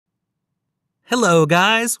Hello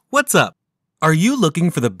guys, what's up? Are you looking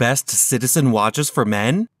for the best Citizen watches for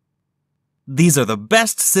men? These are the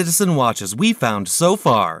best Citizen watches we found so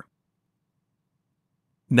far.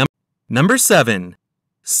 Number 7.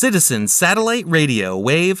 Citizen Satellite Radio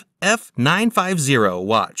Wave F950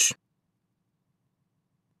 watch.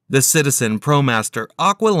 The Citizen Promaster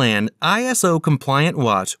Aqualand ISO compliant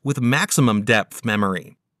watch with maximum depth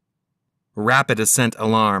memory, rapid ascent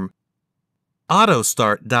alarm, auto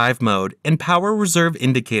start dive mode, and power reserve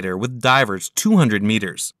indicator with divers 200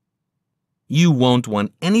 meters. You won't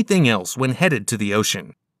want anything else when headed to the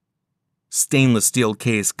ocean. Stainless steel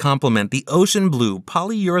case complement the ocean blue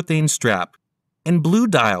polyurethane strap and blue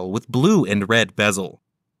dial with blue and red bezel,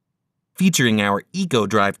 featuring our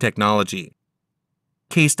Eco-Drive technology.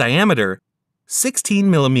 Case diameter 16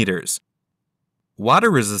 millimeters. Water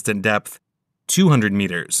resistant depth 200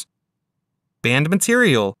 meters. Band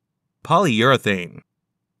material polyurethane.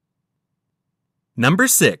 Number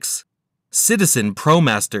 6. Citizen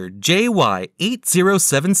Promaster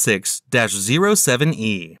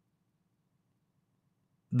JY8076-07E.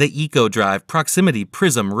 The Eco-Drive Proximity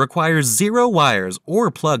Prism requires 0 wires or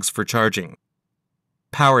plugs for charging.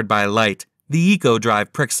 Powered by light, the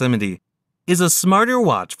Eco-Drive Proximity is a smarter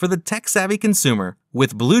watch for the tech-savvy consumer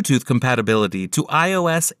with Bluetooth compatibility to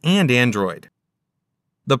iOS and Android.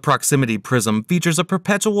 The Proximity Prism features a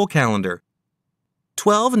perpetual calendar,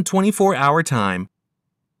 12 and 24-hour time,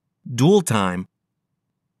 dual time,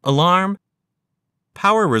 alarm,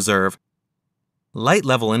 power reserve, light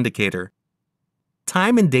level indicator,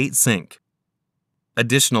 time and date sync.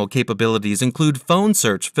 Additional capabilities include phone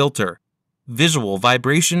search filter, visual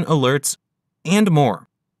vibration alerts, and more.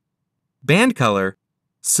 Band color,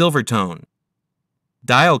 silver tone.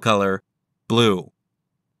 Dial color, blue.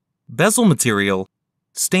 Bezel material,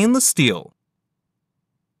 stainless steel.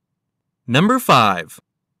 Number 5.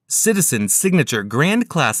 Citizen Signature Grand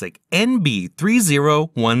Classic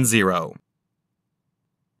NB3010.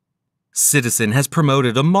 Citizen has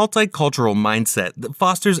promoted a multicultural mindset that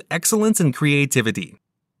fosters excellence and creativity.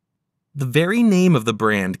 The very name of the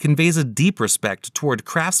brand conveys a deep respect toward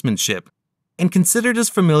craftsmanship and considered as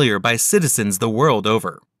familiar by citizens the world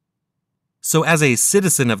over. So as a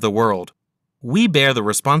citizen of the world, we bear the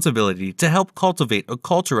responsibility to help cultivate a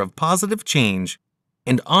culture of positive change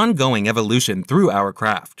and ongoing evolution through our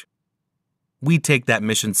craft. We take that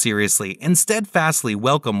mission seriously and steadfastly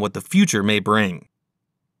welcome what the future may bring.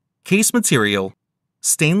 Case material,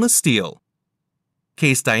 stainless steel.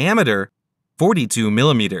 Case diameter, 42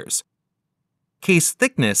 millimeters. Case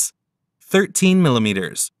thickness, 13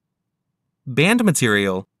 millimeters. Band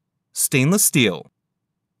material, stainless steel.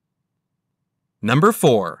 Number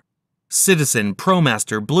 4. Citizen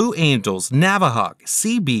Promaster Blue Angels Navihawk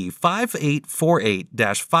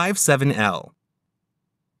CB5848-57L.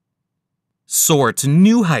 Soar to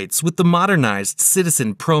new heights with the modernized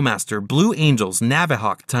Citizen Promaster Blue Angels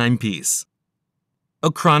Navihawk timepiece.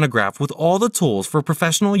 A chronograph with all the tools for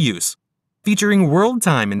professional use, featuring world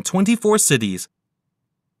time in 24 cities,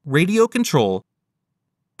 radio control,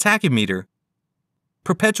 tachymeter,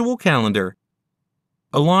 perpetual calendar,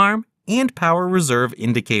 alarm, and power reserve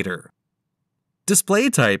indicator. Display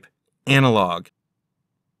type, analog.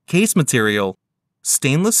 Case material,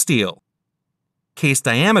 stainless steel. Case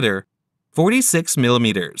diameter, 46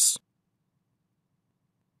 millimeters.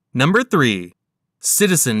 Number 3.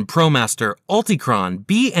 Citizen Promaster Altichron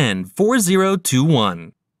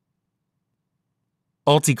BN4021.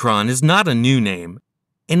 Altichron is not a new name,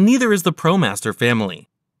 and neither is the Promaster family,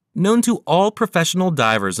 known to all professional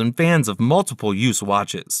divers and fans of multiple-use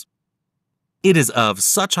watches. It is of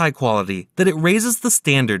such high quality that it raises the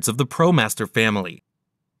standards of the Promaster family,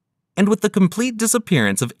 and with the complete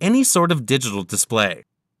disappearance of any sort of digital display.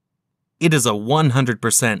 It is a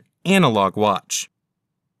 100% analog watch.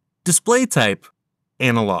 Display type,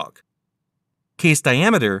 analog. Case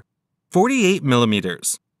diameter, 48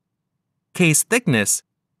 millimeters. Case thickness,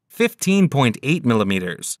 15.8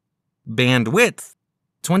 millimeters. Band width,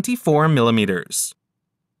 24 millimeters.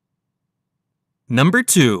 Number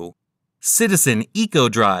 2. Citizen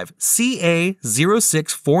Eco-Drive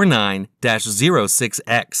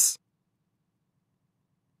CA0649-06X.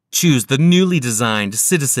 Choose the newly designed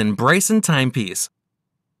Citizen Bryson timepiece,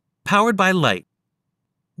 powered by light,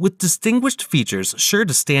 with distinguished features sure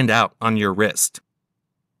to stand out on your wrist.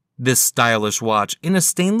 This stylish watch in a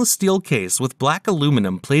stainless steel case with black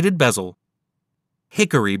aluminum plated bezel,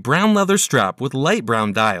 hickory brown leather strap with light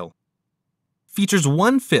brown dial, features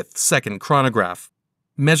 1/5 second chronograph,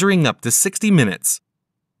 measuring up to 60 minutes,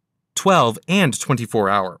 12 and 24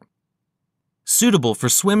 hour. Suitable for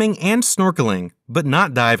swimming and snorkeling, but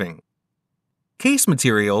not diving. Case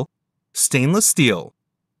material, stainless steel.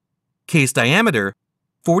 Case diameter,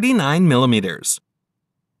 49 millimeters.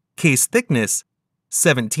 Case thickness,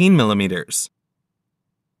 17 millimeters.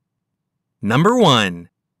 Number 1.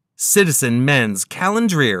 Citizen Men's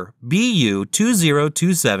Calendrier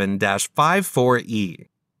BU2027-54E.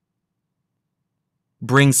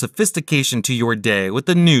 Bring sophistication to your day with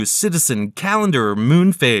the new Citizen Calendrier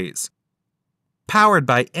Moon Phase. Powered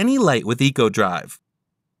by any light with Eco-Drive.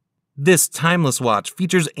 This timeless watch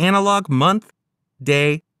features analog month,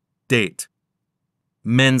 day, date.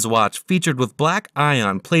 Men's watch featured with black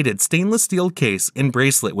ion-plated stainless steel case and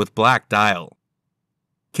bracelet with black dial.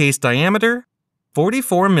 Case diameter,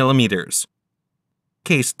 44 millimeters.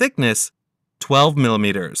 Case thickness, 12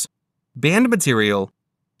 millimeters. Band material,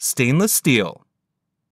 stainless steel.